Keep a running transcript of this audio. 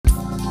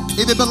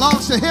If it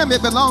belongs to him,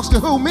 it belongs to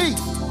who? Me.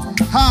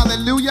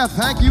 Hallelujah.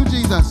 Thank you,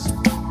 Jesus.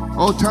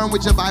 Oh, turn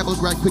with your Bibles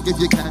right quick if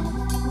you can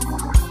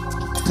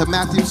to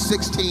Matthew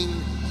 16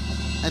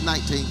 and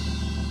 19.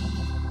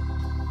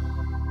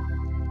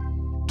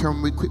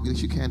 Turn with quickly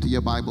as you can to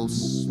your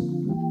Bibles.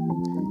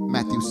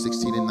 Matthew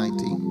 16 and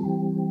 19.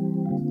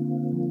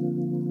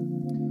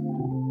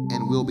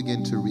 And we'll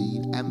begin to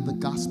read. And the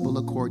gospel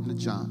according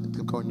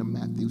to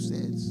Matthew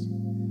says,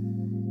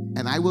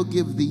 and I will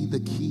give thee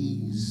the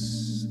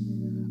keys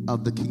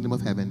of the kingdom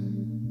of heaven.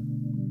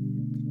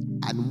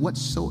 And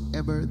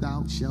whatsoever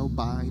thou shalt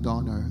bind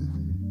on earth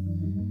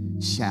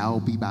shall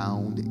be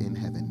bound in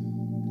heaven.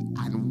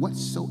 And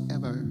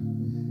whatsoever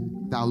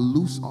thou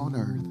loose on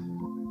earth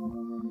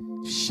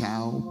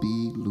shall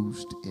be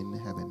loosed in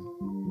heaven.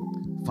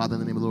 Father, in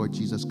the name of the Lord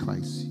Jesus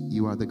Christ,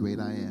 you are the great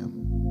I am.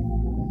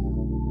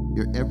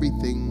 You're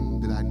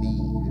everything that I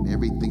need and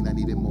everything that I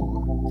needed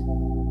more.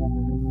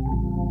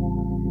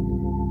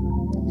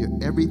 You're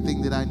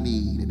everything that I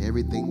need and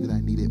everything that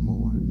I needed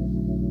more.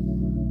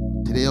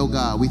 Today, oh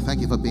God, we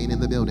thank you for being in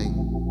the building.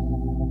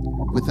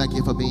 We thank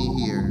you for being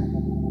here.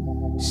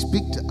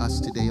 Speak to us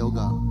today, oh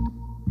God,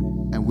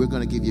 and we're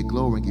going to give you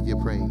glory and give you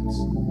praise.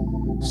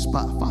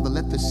 Father,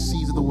 let the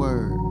seeds of the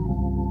word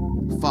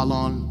fall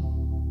on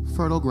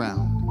fertile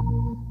ground,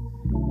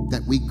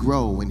 that we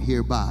grow and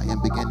hereby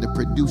and begin to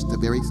produce the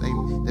very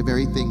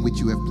thing which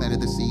you have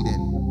planted the seed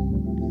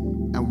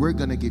in. And we're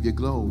going to give you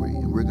glory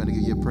and we're going to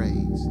give you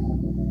praise.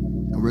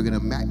 And we're going to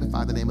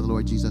magnify the name of the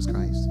Lord Jesus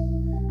Christ.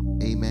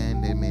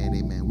 Amen, amen,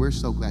 amen. We're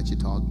so glad you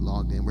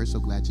logged in. We're so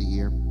glad you're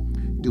here.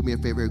 Do me a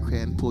favor,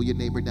 can pull your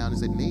neighbor down and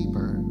say,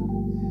 neighbor,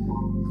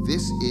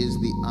 this is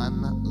the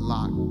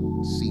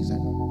unlocked season.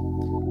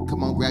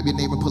 Come on, grab your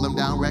neighbor, pull them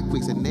down right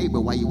quick. Say, neighbor,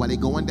 while they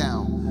going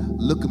down,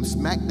 look them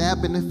smack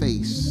dab in the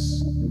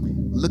face.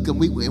 Look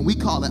them, and we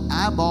call it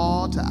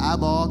eyeball to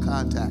eyeball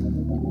contact.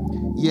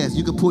 Yes,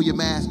 you can pull your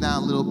mask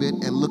down a little bit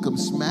and look them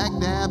smack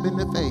dab in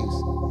the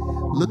face.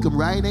 Look them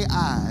right in their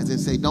eyes and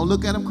say, don't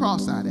look at them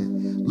cross-eyed.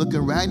 Look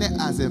them right in their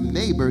eyes and say,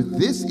 neighbor,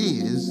 this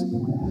is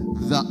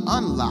the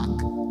unlock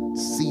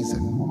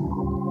season.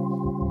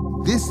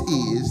 This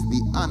is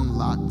the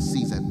unlocked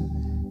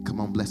season. Come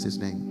on, bless his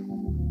name.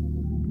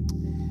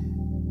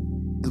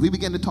 As we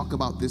begin to talk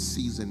about this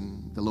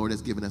season the Lord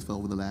has given us for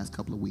over the last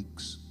couple of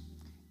weeks,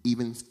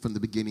 even from the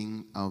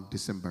beginning of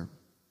December,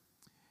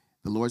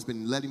 the Lord's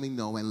been letting me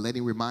know and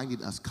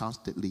reminding us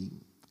constantly.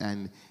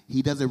 And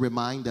he doesn't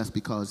remind us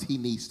because he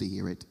needs to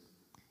hear it.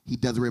 He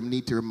doesn't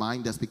need to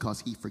remind us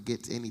because he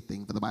forgets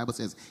anything. But the Bible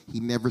says he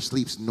never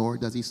sleeps, nor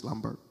does he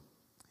slumber.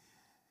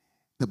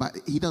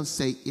 He doesn't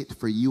say it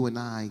for you and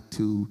I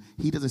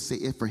he doesn't say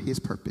it for his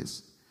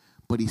purpose.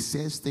 But he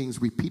says things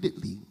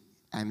repeatedly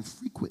and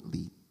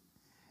frequently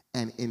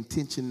and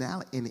intentionally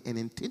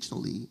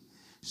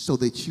so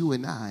that you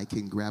and I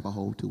can grab a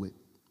hold to it.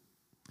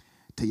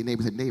 Tell your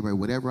neighbor, say, neighbor,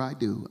 whatever I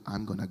do,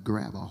 I'm going to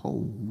grab a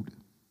hold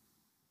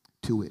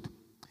to it.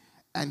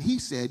 And he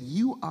said,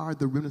 you are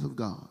the remnant of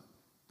God.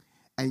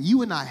 And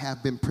you and I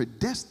have been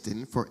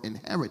predestined for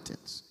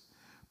inheritance,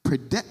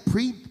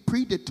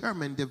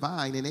 predetermined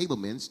divine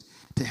enablements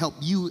to help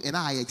you and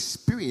I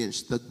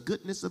experience the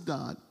goodness of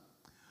God.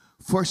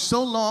 For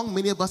so long,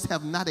 many of us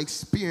have not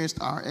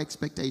experienced our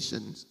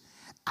expectations,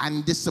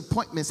 and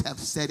disappointments have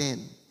set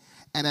in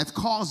and have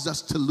caused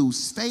us to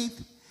lose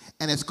faith,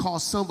 and has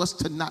caused some of us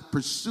to not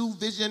pursue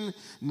vision,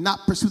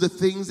 not pursue the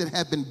things that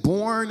have been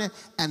born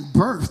and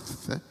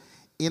birthed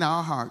in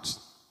our hearts.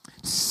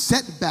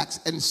 Setbacks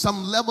and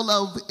some level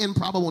of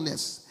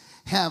improbableness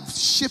have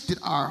shifted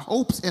our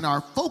hopes and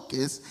our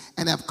focus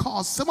and have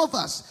caused some of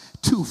us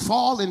to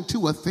fall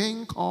into a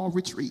thing called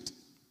retreat.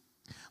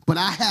 But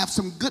I have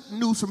some good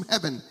news from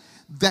heaven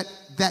that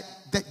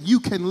you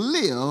can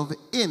live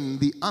in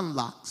the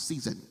unlocked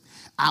season.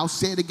 I'll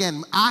say it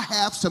again. I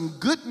have some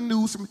good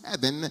news from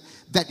heaven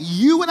that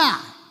you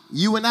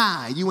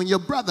and your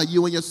brother,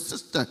 you and your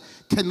sister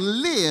can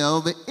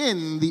live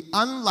in the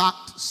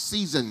unlocked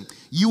season.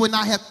 You and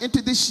I have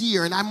entered this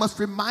year, and I must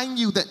remind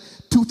you that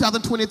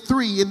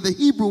 2023 in the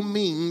Hebrew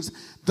means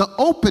the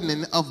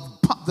opening of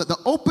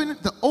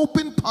the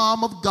open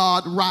palm of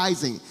God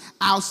rising.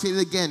 I'll say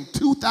it again.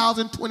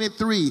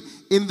 2023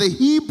 in the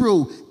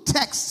Hebrew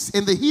text,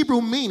 in the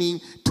Hebrew meaning,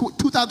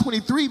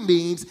 2023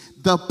 means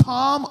the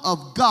palm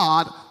of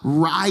God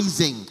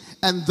rising.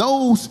 And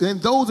those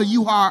and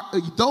you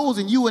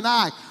and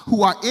I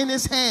who are in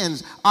his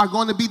hands are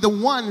going to be the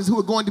ones who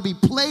are going to be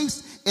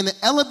placed in an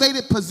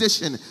elevated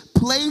position,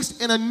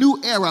 placed in a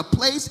new era,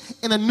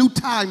 placed in a new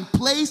time,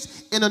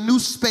 placed in a new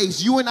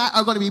space. You and I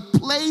are going to be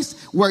placed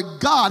where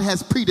God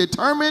has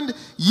predetermined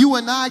you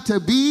and I to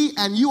be.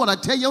 And you want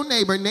to tell your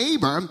neighbor,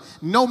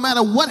 no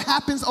matter what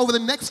happens over the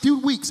next few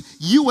weeks,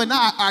 you and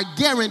I are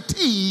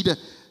guaranteed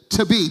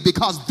to be,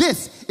 because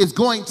this is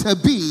going to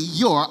be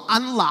your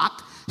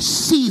unlock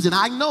season.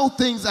 I know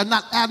things are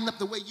not adding up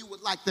the way you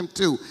would like them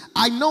to.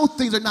 I know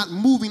things are not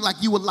moving like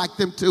you would like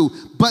them to.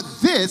 But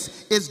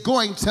this is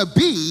going to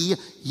be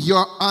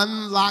your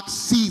unlocked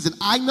season.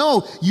 I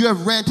know you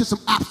have ran into some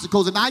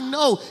obstacles, and I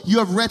know you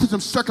have ran into some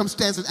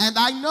circumstances, and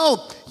I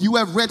know you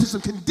have ran into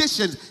some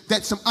conditions,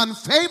 that some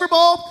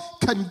unfavorable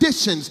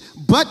conditions.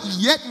 But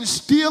yet and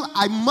still,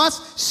 I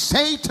must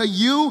say to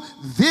you,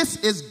 this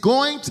is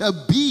going to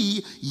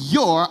be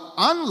your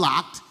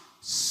unlocked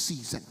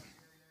season.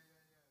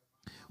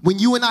 When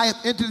you and I have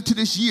entered into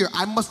this year,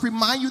 I must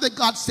remind you that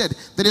God said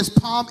that his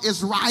palm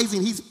is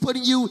rising. He's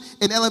putting you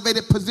in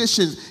elevated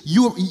positions.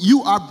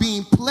 You are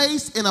being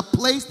placed in a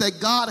place that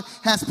God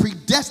has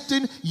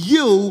predestined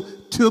you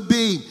to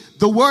be.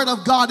 The word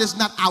of God is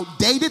not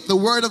outdated. The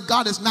word of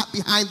God is not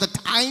behind the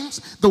times.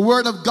 The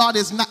word of God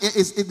is not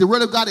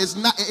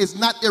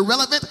not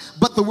irrelevant,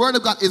 but the word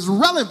of God is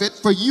relevant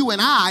for you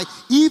and I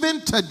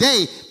even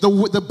today. The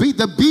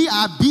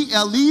Bible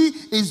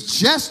is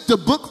just the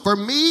book for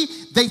me.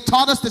 They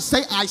taught us to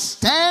say, I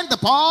stand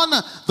upon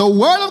the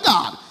word of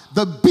God.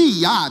 The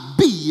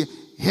Bible.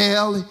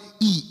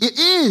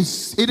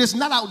 It is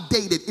not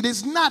outdated. It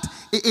is not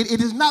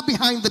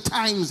behind the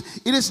times.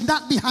 It is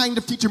not behind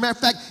the future. Matter of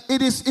fact,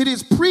 it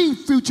is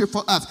pre-future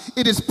for us.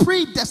 It is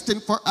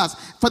predestined for us.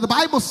 For the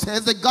Bible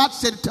says that God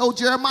told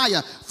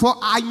Jeremiah, for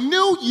I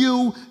knew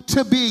you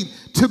to be.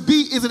 To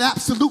be is an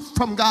absolute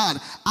from God.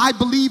 I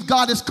believe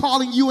God is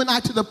calling you and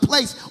I to the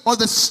place or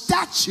the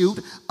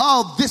statute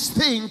of this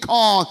thing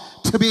called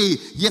to be.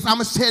 Yes, I'm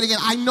going to say it again.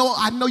 I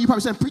know you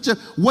probably saying, preacher,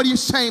 what are you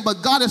saying?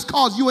 But God has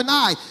called you and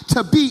I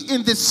to be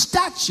in this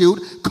statute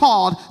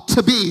called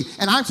to be.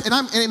 And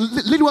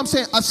literally what I'm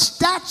saying, a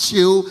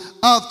statue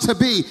of to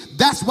be.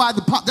 That's why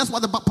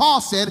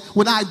Paul said,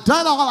 when I've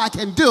done all I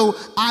can do,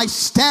 I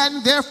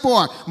stand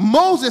therefore.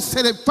 Moses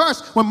said it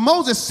first when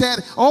Moses said,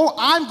 oh,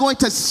 I'm going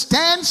to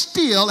stand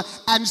still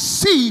and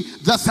see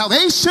the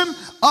salvation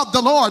of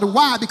the Lord.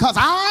 Why? Because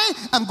I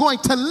am going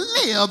to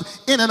live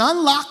in an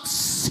unlocked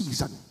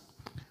season.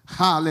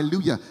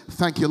 Hallelujah.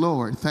 Thank you,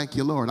 Lord. Thank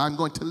you, Lord. I'm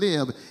going to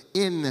live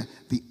in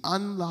the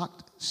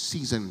unlocked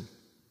season.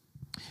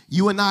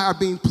 You and I are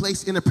being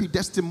placed in a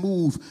predestined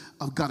move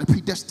of God, a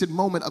predestined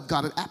moment of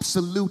God, an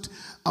absolute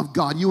of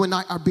God. You and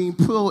I are being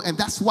pulled, and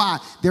that's why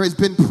there has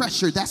been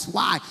pressure. That's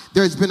why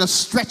there has been a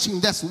stretching.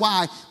 That's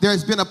why there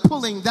has been a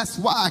pulling. That's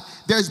why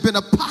there's been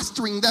a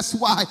posturing. That's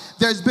why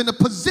there's been a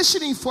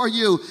positioning for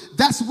you.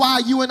 That's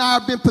why you and I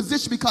have been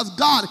positioned, because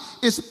God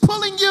is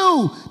pulling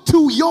you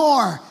to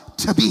your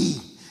to be.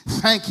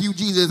 Thank you,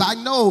 Jesus. I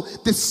know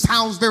this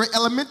sounds very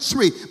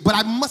elementary, but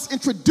I must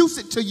introduce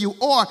it to you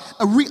or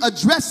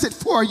readdress it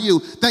for you,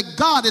 that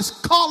God is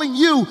calling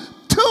you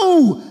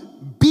to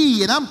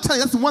be. And I'm telling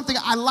you, that's the one thing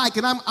I like,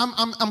 and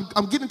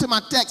I'm getting to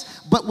my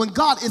text. But when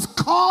God is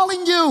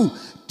calling you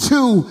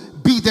to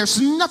be, there's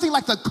nothing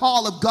like the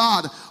call of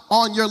God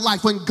on your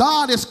life. When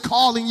God is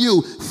calling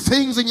you,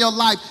 things in your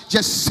life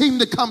just seem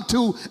to come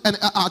to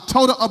a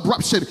total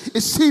abruption.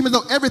 It seems as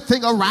though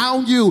everything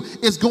around you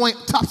is going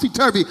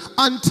topsy-turvy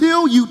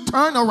until you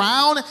turn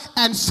around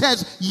and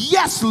says,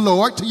 yes,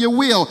 Lord, to your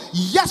will.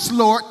 Yes,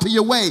 Lord, to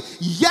your way.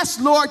 Yes,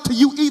 Lord, to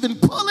you even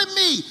pulling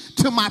me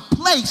to my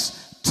place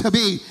to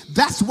be.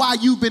 That's why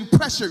you've been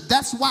pressured.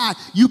 That's why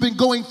you've been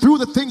going through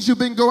the things you've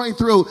been going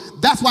through.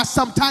 That's why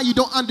sometimes you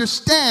don't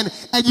understand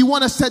and you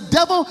want to say,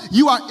 devil,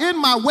 you are in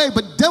my way,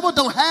 but devil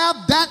don't have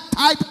that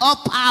type of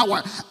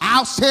power.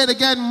 I'll say it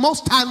again.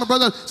 Most times, my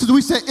brother, since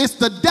we say it's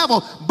the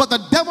devil, but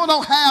the devil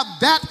don't have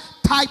that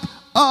type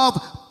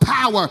of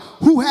power.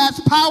 Who has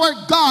power?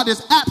 God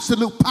is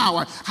absolute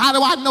power. How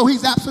do I know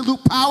he's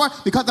absolute power?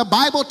 Because the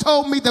Bible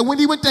told me that when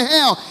he went to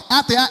hell,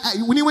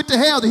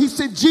 that he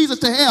sent Jesus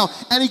to hell,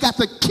 and he got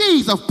the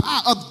keys of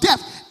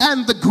death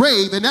and the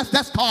grave, and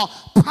that's called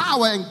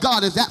power, and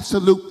God is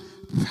absolute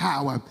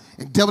power.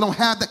 And devil don't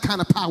have that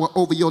kind of power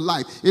over your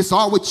life. It's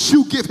all what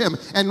you give him,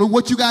 and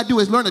what you got to do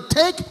is learn to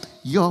take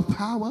your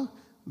power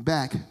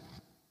back.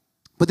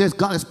 But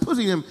God is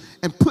putting him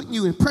and putting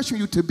you and pressuring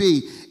you to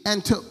be,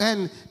 and to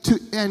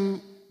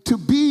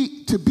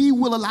be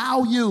will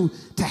allow you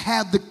to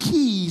have the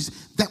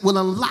keys that will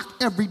unlock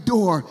every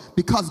door,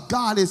 because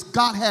God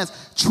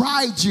has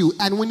tried you,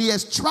 and when he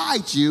has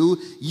tried you,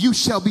 you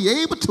shall be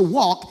able to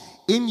walk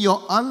in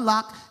your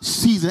unlocked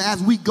season.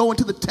 As we go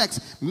into the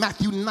text,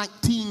 Matthew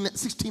 19,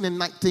 16 and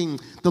 19,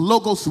 the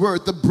Logos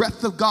word, the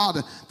breath of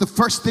God, the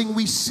first thing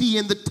we see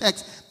in the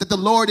text, that the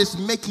Lord is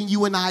making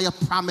you and I a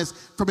promise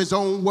from his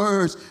own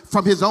words,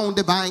 from his own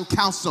divine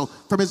counsel,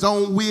 from his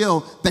own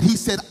will, that he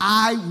said,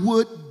 I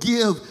would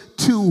give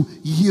to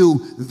you.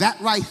 That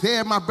right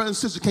there, my brother and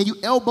sister, can you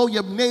elbow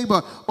your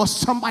neighbor or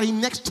somebody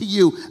next to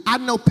you? I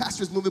know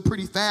pastor's moving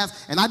pretty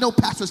fast, and I know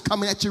pastor's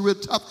coming at you real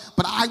tough,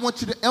 but I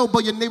want you to elbow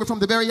your neighbor from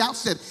the very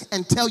outset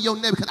and tell your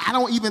neighbor, because I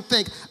don't even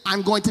think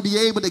I'm going to be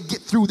able to get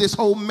through this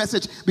whole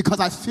message, because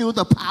I feel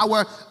the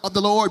power of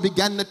the Lord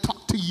begin to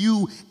talk to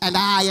you and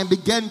I and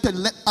begin to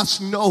let us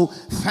know,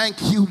 thank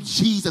you,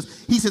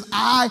 Jesus. He says,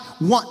 I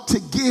want to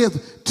give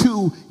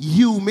to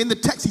you. In the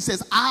text, he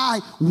says, I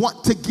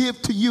want to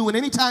give to you. And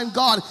anytime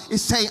God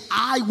is saying,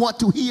 I want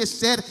to, he has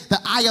said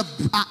that I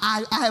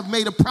have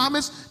made a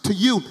promise to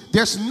you.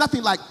 There's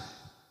nothing like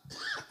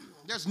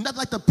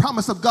the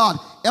promise of God.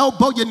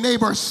 Elbow your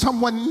neighbor or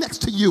someone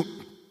next to you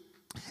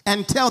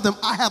and tell them,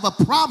 I have a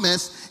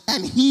promise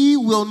and he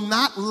will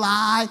not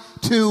lie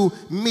to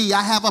me.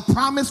 I have a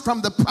promise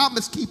from the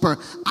promise keeper.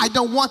 I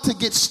don't want to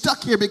get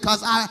stuck here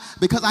because I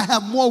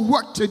have more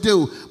work to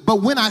do.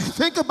 But when I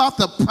think about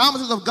the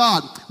promises of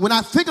God, when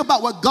I think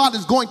about what God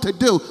is going to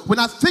do, when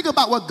I think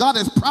about what God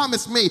has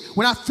promised me,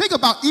 when I think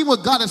about even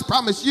what God has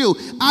promised you,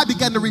 I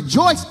began to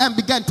rejoice and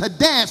began to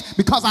dance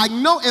because I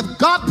know if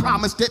God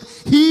promised it,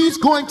 he's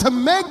going to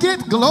make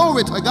it.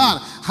 Glory to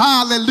God.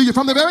 Hallelujah.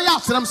 From the very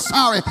outset, I'm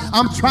sorry.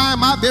 I'm trying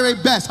my very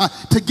best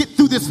to get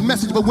through this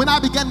message. But when I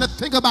began to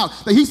think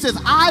about that, he says,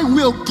 I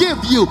will give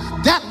you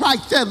that right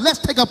there. Let's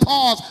take a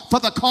pause for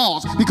the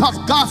cause because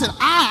God said,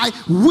 I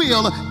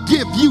will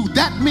give you.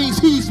 That means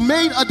he's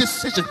made a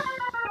decision.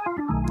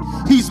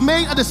 He's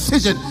made a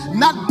decision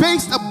not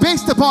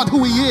based upon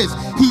who he is.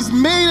 He's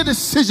made a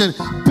decision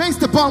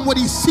based upon what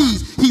he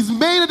sees. He's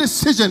made a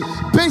decision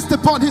based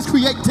upon his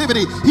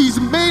creativity. He's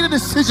made a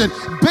decision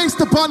based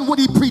upon what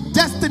he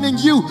predestined in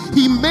you.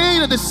 He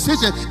made a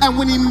decision, and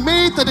when he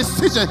made the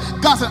decision,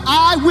 God said,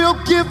 I will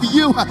give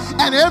you.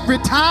 And every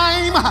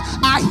time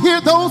I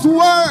hear those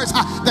words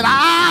that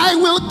I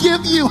will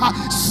give you,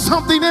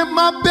 something in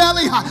my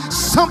belly,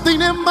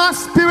 something in my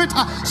spirit,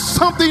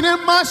 something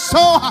in my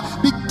soul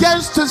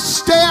begins to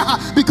stir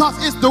because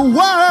it's the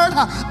word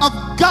of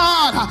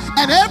God.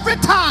 And every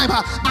time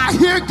I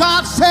hear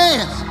God say,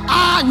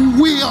 I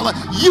will,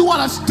 you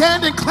want to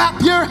stand and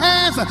clap your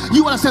hands.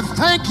 You want to say,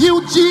 thank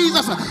you,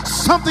 Jesus.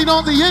 Something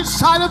on the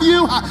inside of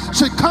you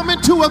should come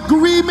into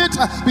agreement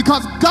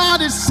because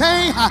God is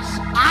saying,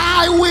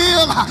 I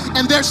will.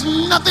 And there's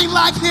nothing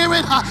like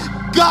hearing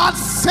God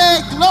say,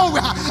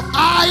 glory,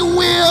 I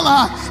will.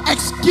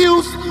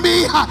 Excuse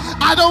me,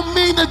 I don't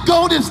mean to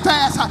go this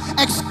fast.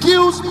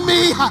 Excuse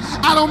me,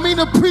 I don't mean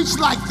to preach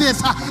like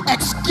this.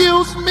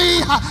 Excuse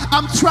me,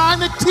 I'm trying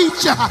to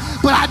teach you,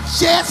 but I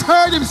just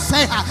heard him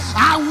say,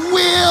 I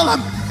will.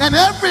 And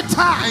every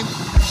time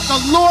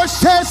the Lord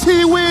says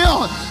he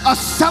will, a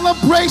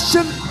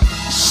celebration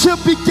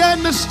should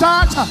begin to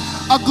start.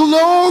 A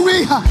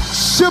glory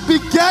should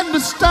begin to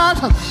start.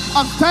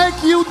 A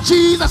thank you,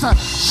 Jesus,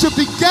 should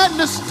begin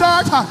to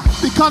start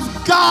because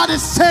God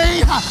is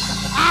saying,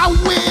 I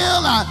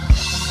will.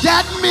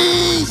 That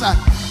means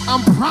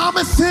I'm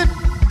promising.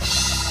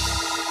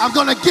 I'm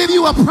going to give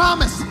you a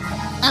promise.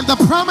 And the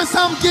promise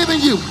I'm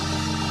giving you,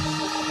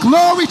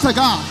 glory to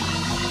God.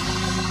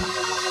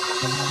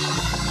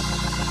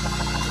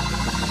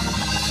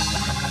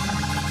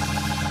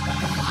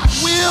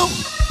 I will.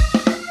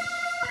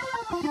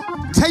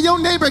 Tell your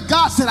neighbor,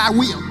 God said I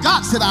will.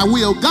 God said I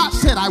will. God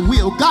said I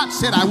will. God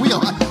said I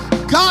will.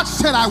 God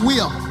said I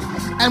will.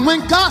 And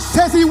when God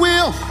says he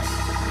will,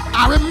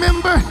 I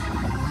remember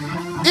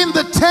in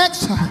the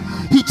text,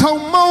 he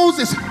told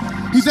Moses,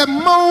 he said,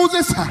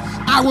 Moses,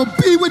 I will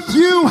be with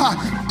you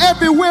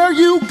everywhere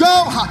you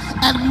go.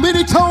 And when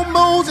he told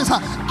Moses,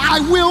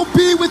 I will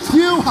be with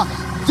you,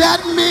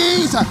 that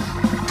means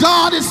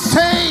God is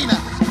saying,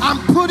 I'm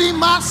putting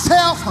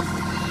myself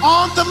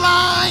on the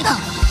line.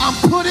 I'm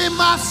putting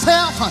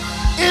myself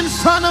in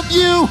front of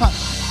you.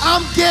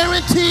 I'm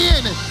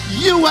guaranteeing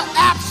you an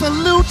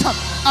absolute.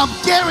 I'm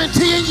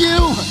guaranteeing you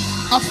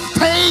a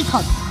faith.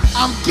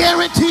 I'm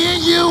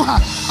guaranteeing you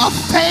a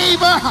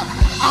favor.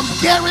 I'm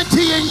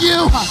guaranteeing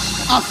you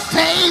a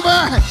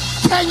favor.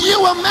 Can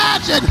you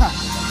imagine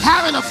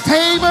having a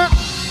favor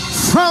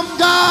from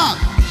God?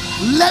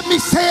 Let me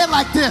say it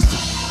like this.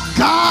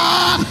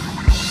 God,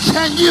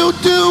 can you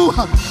do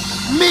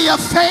me a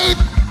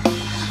favor?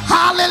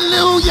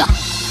 Hallelujah.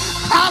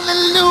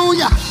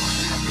 Hallelujah.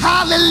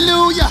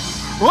 Hallelujah.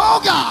 Oh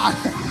God,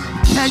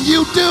 can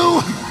you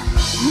do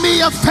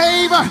me a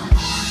favor?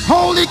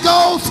 Holy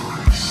Ghost,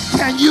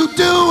 can you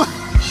do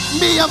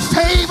me a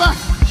favor?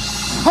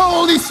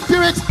 Holy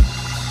Spirit,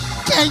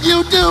 can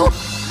you do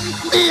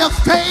me a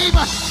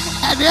favor?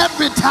 And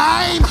every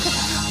time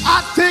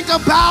I think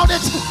about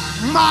it,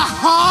 my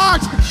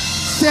heart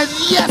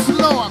says, yes,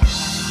 Lord.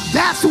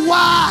 That's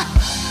why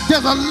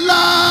there's a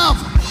love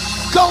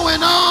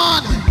going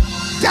on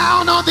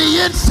down on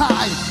the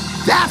inside.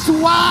 That's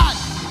why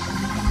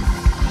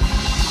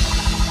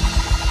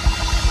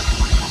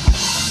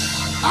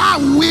I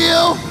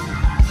will.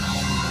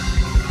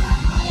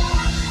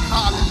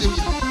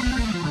 Hallelujah.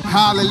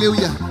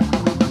 Hallelujah.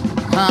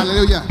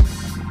 Hallelujah.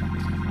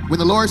 When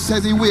the Lord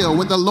says he will,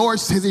 when the Lord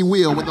says he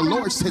will, when the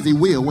Lord says he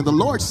will, when the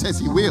Lord says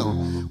he will,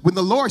 when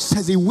the Lord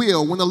says he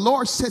will, when the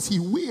Lord says he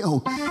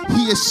will,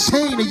 he is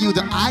saying to you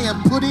that I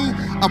am putting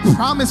a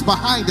promise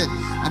behind it.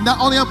 And not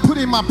only am I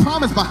putting my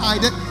promise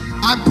behind it,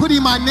 I'm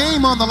putting my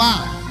name on the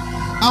line.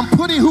 I'm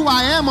putting who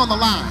I am on the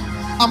line.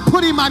 I'm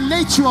putting my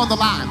nature on the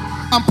line.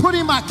 I'm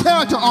putting my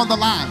character on the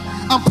line.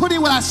 I'm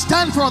putting what I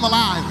stand for on the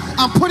line.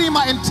 I'm putting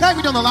my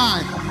integrity on the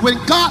line. When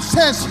God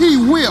says he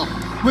will,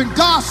 when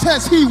God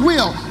says he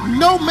will,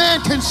 no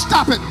man can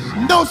stop it.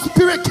 No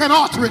spirit can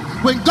alter it.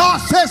 When God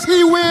says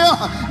he will,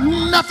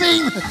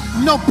 nothing,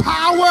 no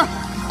power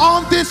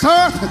on this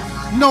earth,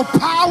 no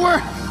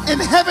power in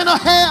heaven or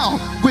hell.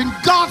 When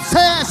God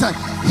says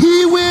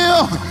he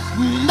will,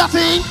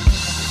 nothing,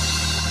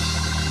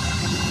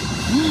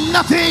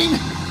 nothing.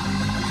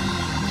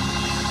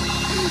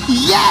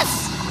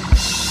 Yes.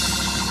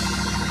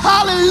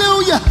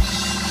 Hallelujah.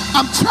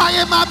 I'm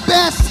trying my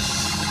best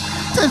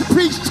to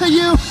preach to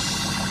you,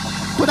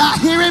 but I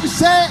hear him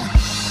say,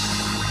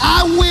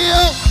 I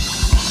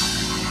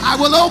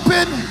will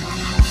open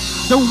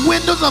the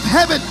windows of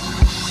heaven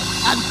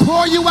and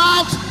pour you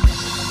out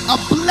a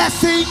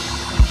blessing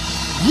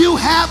you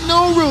have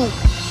no room.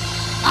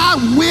 I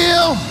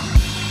will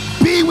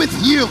be with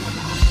you.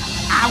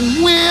 I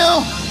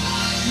will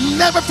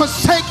never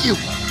forsake you.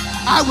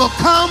 I will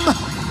come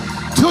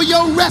to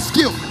your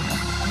rescue.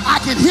 I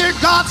can hear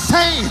God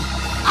saying,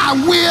 I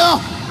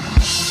will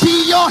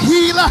be your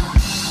healer.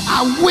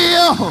 I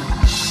will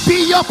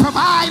be your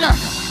provider.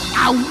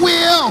 I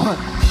will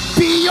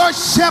be your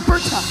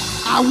shepherd.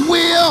 I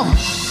will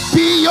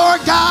be your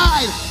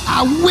guide.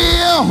 I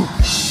will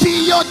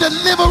be your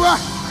deliverer.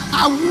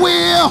 I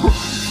will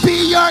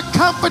be your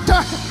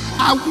comforter.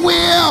 I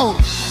will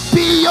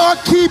be your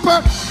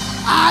keeper.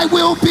 I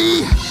will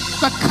be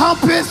the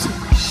compass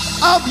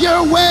of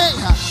your way.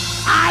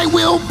 I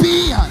will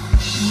be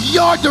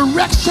your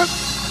direction.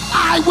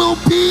 I will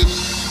be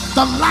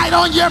the light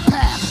on your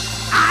path.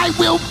 I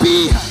will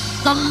be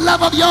the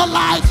love of your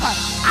life.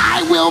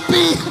 I will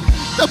be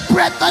the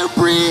breath I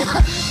breathe.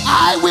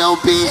 I will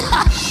be,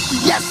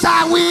 yes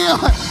I will.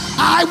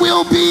 I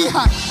will be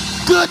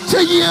good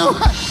to you.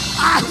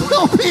 I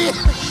will be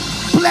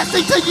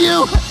blessing to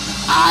you.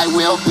 I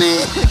will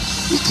be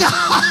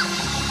God.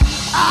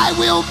 I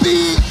will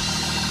be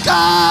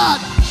God.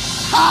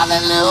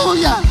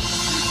 Hallelujah.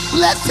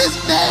 Bless his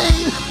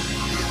name.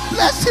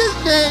 Bless his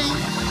name.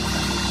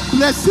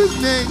 Bless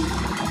his name.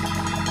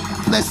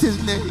 Bless his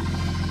name.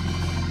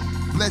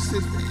 Bless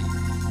his name.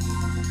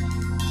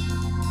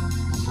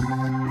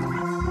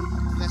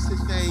 Bless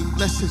his name.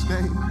 Bless his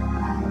name.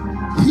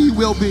 He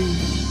will be.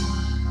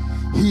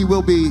 He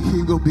will be.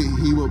 He will be.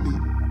 He will be.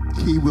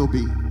 He will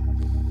be.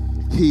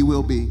 He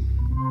will be.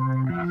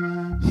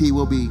 He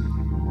will be.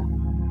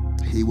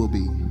 He will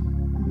be.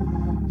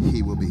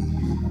 He will be.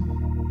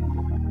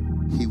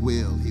 He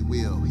will. He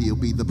will. He'll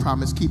be the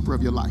promise keeper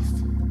of your life.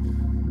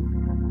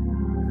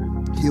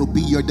 He'll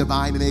be your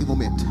divine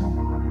enablement.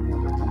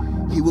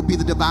 He will be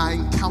the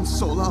divine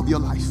counsel of your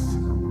life.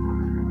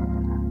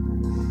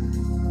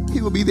 He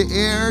will be the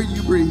air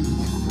you breathe.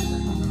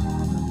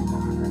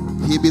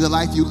 He'll be the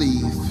life you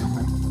leave.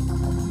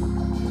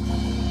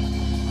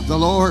 The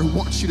Lord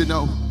wants you to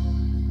know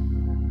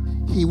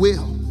he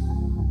will.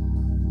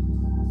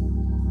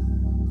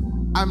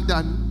 I'm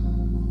done.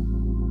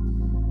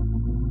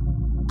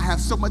 I have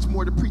so much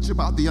more to preach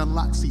about the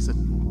unlocked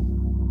season.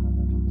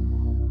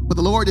 But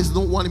the Lord is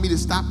not wanting me to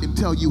stop and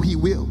tell you he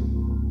will.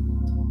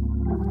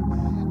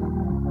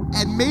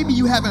 And maybe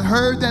you haven't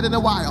heard that in a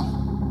while.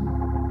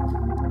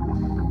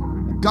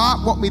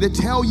 God wants me to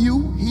tell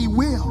you he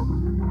will.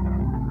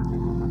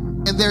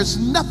 And there's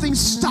nothing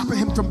stopping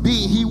him from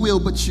being he will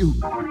but you.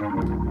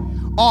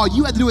 All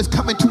you have to do is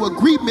come into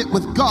agreement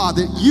with God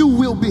that you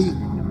will be.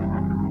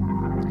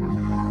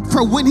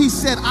 For when he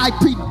said, I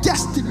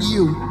predestined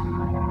you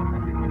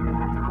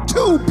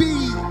to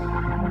be,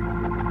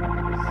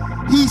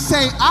 he's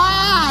saying,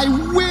 I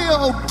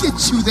will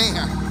get you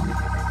there.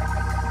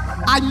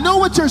 I know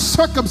what your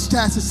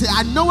circumstances say.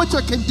 I know what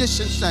your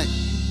conditions say.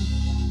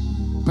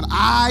 But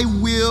I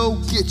will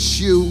get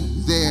you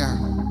there.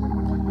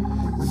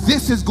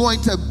 This is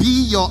going to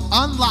be your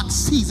unlocked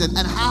season.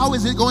 And how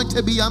is it going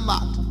to be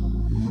unlocked?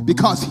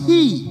 Because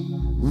he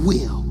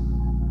will.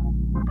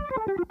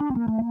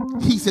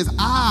 He says,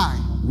 I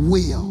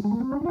will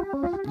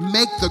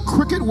make the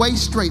crooked way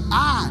straight.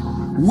 I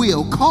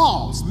will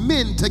cause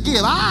men to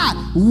give.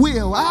 I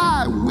will.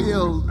 I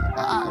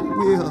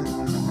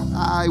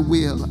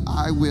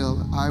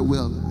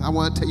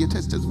want to tell you a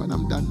testimony when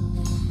I'm done.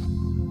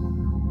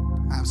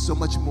 I have so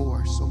much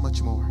more, so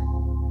much more.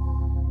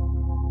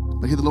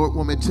 But here the Lord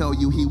wants me to tell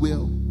you he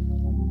will.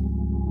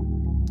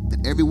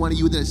 That every one of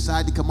you that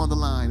decide to come on the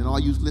line and all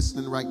you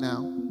listening right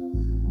now,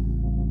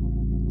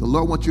 the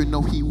Lord wants you to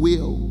know he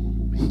will.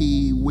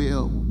 He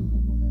will.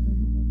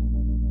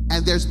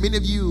 And there's many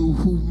of you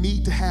who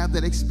need to have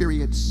that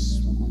experience.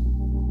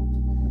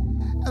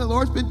 And the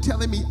Lord's been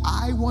telling me,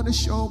 I want to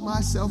show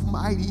myself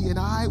mighty and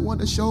I want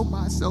to show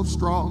myself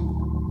strong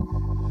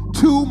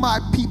to my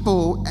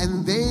people,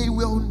 and they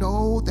will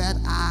know that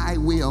I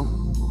will.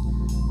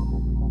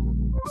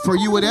 For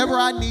you, whatever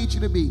I need you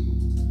to be,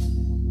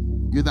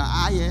 you're the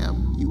I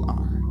am you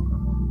are.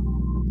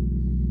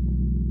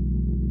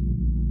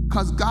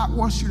 Because God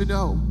wants you to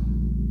know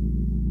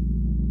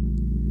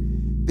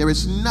there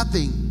is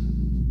nothing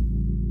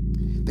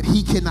that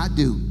he cannot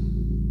do.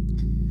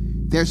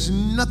 There's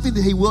nothing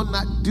that he will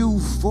not do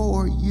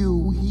for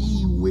you.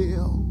 He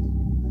will.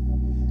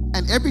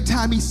 And every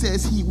time he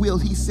says he will,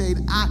 he said,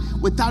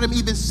 without him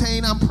even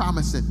saying I'm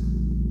promising.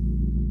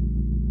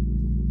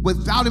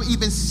 Without him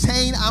even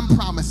saying I'm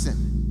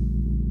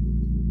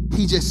promising.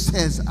 He just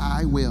says,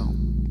 I will.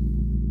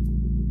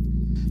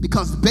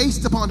 Because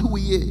based upon who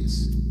he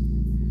is,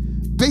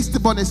 based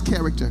upon his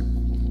character,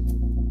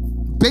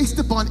 based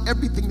upon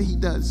everything that he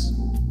does,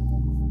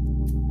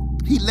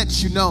 he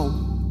lets you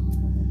know,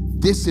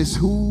 this is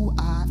who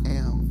I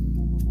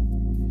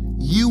am.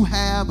 You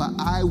have a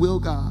I will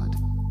God.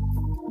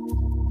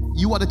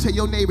 You want to tell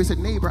your neighbor, say,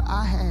 neighbor,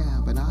 I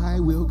have an I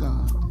will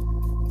God.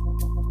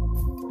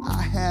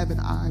 I have an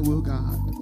I will God.